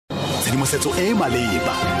tshedimosetso e e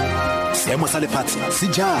maleba, seemo sa lefatshe se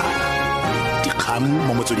jang, dikgang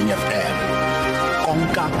mo Motsweding FM,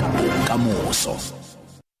 konka bokamoso.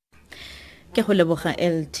 Ke go leboga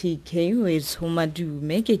LTK o e tshoma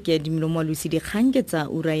dume ke Keadimilwe Moalusi dikgang ke tsa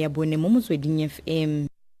ura ya bone mo Motsweding FM.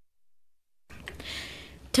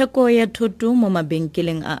 Theko ya thoto mo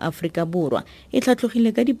mabenkeleng a Afrika Borwa e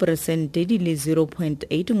tlhatlogile ka dipersente di le 0.8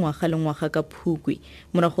 ngwaga le ngwaga ka Phukwi,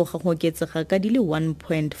 morago ga go oketsega ka di le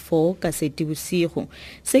 1.4 ka Seetebosigo.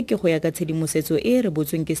 Se ke go ya ka tshedimosetso e re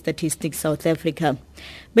botsweng ke Statistics South Africa.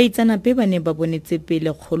 Baitsanape ba ne ba bonetse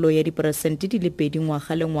pele kgolo ya dipersente di le 2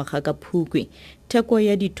 ngwaga le ngwaga ka Phukwi. Theko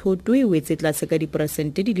ya dithoto e wetse tlase ka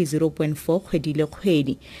dipersente di le 0.4 kgwedi le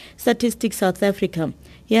kgwedi. Statistics South Africa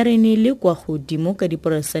ya re ne le kwa godimo ka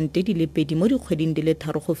dipersente di le 2 mo dikgweding di le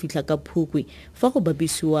 3 go fitlha ka Phukwi fa go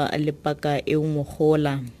bapisiwa le paka e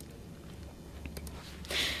ngogola.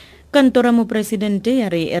 Kantora mo presidente ya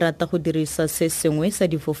re e rata go dirisa se sengwe sa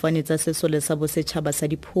difofane tsa sesole sa bosetšhaba sa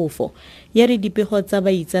diphofo. Ya re dipego tsa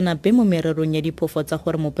baitsanape mo mererong ya diphofo tsa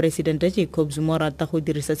gore mo presidente Jacob Zuma rata go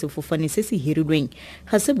dirisa sefofane se se hirilweng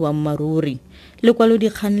ga se boammaruri. Lekwalo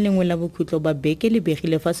dikgang lengwe la bokhutlo ba beke le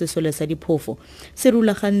begile fa sesole sa diphofo se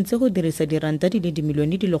rulagantse go dirisa diranta di le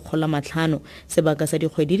dimilione di le 500 sebaka sa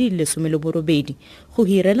dikgwedi di le 18 go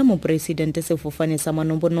hirela mo presidente sefofane sa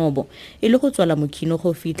manobonobo e le go tswala mokino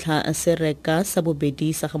go fitlha se reka sa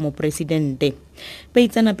bobedi sa ga mo presidente.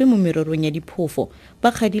 Baitsanape mo mererong ya diphofo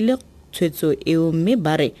ba kgadile tshwetso eo mme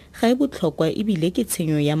ba re ga e botlhokwa ebile ke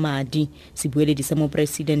tshenyo ya madi. Sebueledi sa mo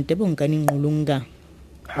presidente Bongani Ngqulunga.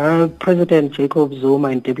 President Jacob Zuma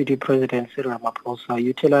and Deputy President Cyril Ramaphosa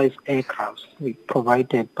utilized aircrafts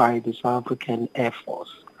provided by the South African Air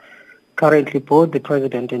Force. Currently, both the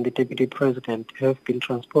President and the Deputy President have been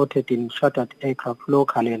transported in chartered aircraft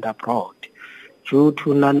locally and abroad due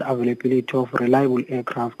to non-availability of reliable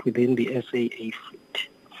aircraft within the SAA fleet.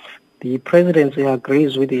 The Presidency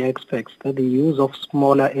agrees with the experts that the use of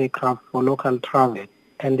smaller aircraft for local travel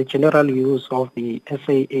and the general use of the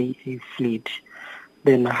SAA fleet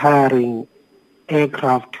then hiring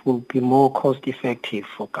aircraft will be more cost-effective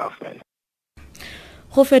for government.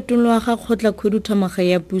 Go fetolwa ga kgotla-khuduthamaga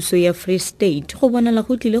ya puso ya Free State go bonala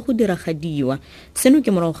go tlile go diragadiwa. Seno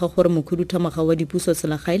ke morago ga gore mokhuduthamaga wa dipuso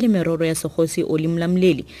selegae le merero ya segosi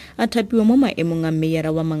Olimlamleli a thapiwa mo maemong a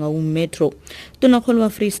meyara wa Mangaung Metro. Tonakgolo wa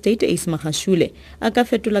Free State Ace Magashule a ka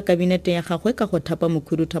fetola kabinete ya gagwe ka go thapa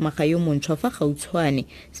mokhuduthamaga yo montšhwa fa gautshwane.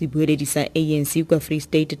 Sebueledi sa ANC kwa Free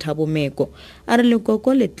State Thabo Meko a re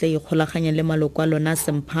lekoko le tla ikgolaganya le maloko a lona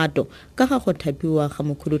semphato ka ga go thapiwa ga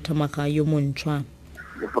mokhuduthamaga yo montšhwa.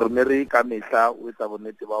 Formere ka mehla o etsa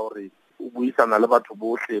bonnete ba hore o buisana le batho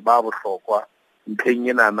bohle ba bohlokwa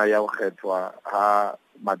ntlheng enana ya go kgethwa ha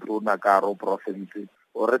madrona ka ro province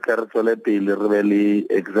o re tle re tswele pele re be le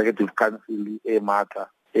executive council e matla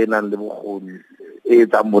e nang le bokgoni e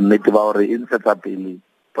etsang bonnete ba hore e ntshetsa pele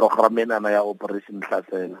programe enana ya operation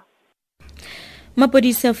Hlasela.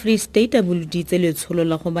 Mapodisi a Free State a boloditse letsholo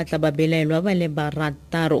la go batla babelaelwa ba le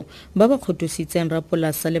barataro ba ba kgothositseng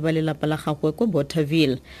rapolasa le ba lelapa la gagwe ko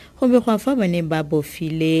Bothaville. Go begwa fa ba ne ba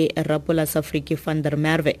bofile rapolasa Friki van der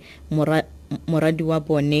Merwe moradi wa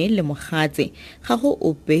bone le mogatse ga go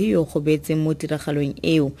ope yo go betse mo tiragalong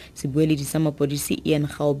eo. Sebueledi sa mapodisi Ian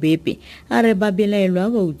Gaobepe a re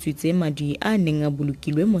babelaelwa ba utswitse madi a neng a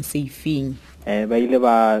bolokilwe mo seifing. Ba ile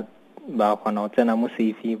ba kgona go tsena mo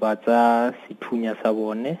seifi ba tsa sethunya sa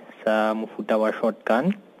bone sa mofuta wa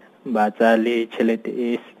shotgun ba tsa le tšhelete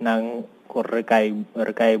e senang gore re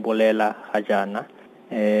ka e bolela ga jana.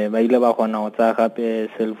 Ba ile ba kgona go tsa gape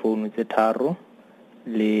cellphone tse 3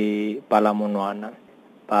 le palamonwana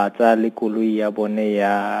ba tsa le koloi ya bone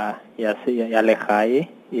ya legae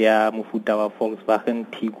ya mofuta wa Volkswagen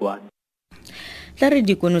Tiguan. Tla re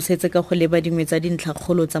dikonosetse ka go leba dingwe tsa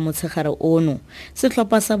dintlhakgolo tsa motshegare ono.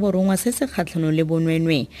 Setlhopha sa borongwa se se kgatlhanong le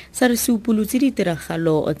bonwenwe sa re se upolotse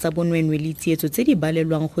ditiragalo tsa bonwenwe le tsietso tse di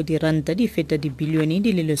balelwang go diranta di feta dibilione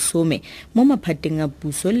di le 10 mo maphateng a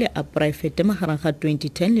puso le a poraefete magareng ga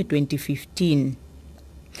 2010 le 2015.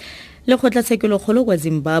 Lekgotlatshekelo kwa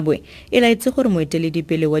Zimbabwe e laetse gore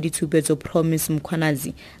moeteledipele wa ditshupetso Promise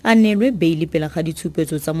Mkhwanazi a neelwe beili pele ga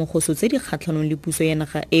ditshupetso tsa mogoso tse di kgatlhanong le puso ya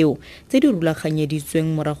naga eo tse di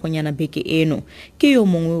rulaganyeditsweng moragonyana beke eno. Ke yo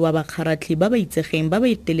mongwe wa bakgaratlhi ba ba itsegeng ba ba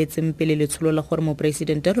iteletseng pele letsholo la gore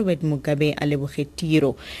mopresidente Robert Mugabe a leboge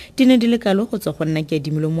tiro. Di ne di le kalo go tswa go nna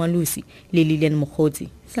Keadimilwe Moalusi le Lilian Mogotsi.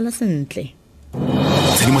 Sala sentle.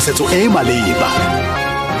 Tshedimosetso e maleba,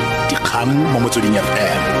 dikgang mo Motsweding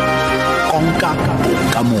FM, konka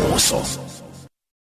bokamoso.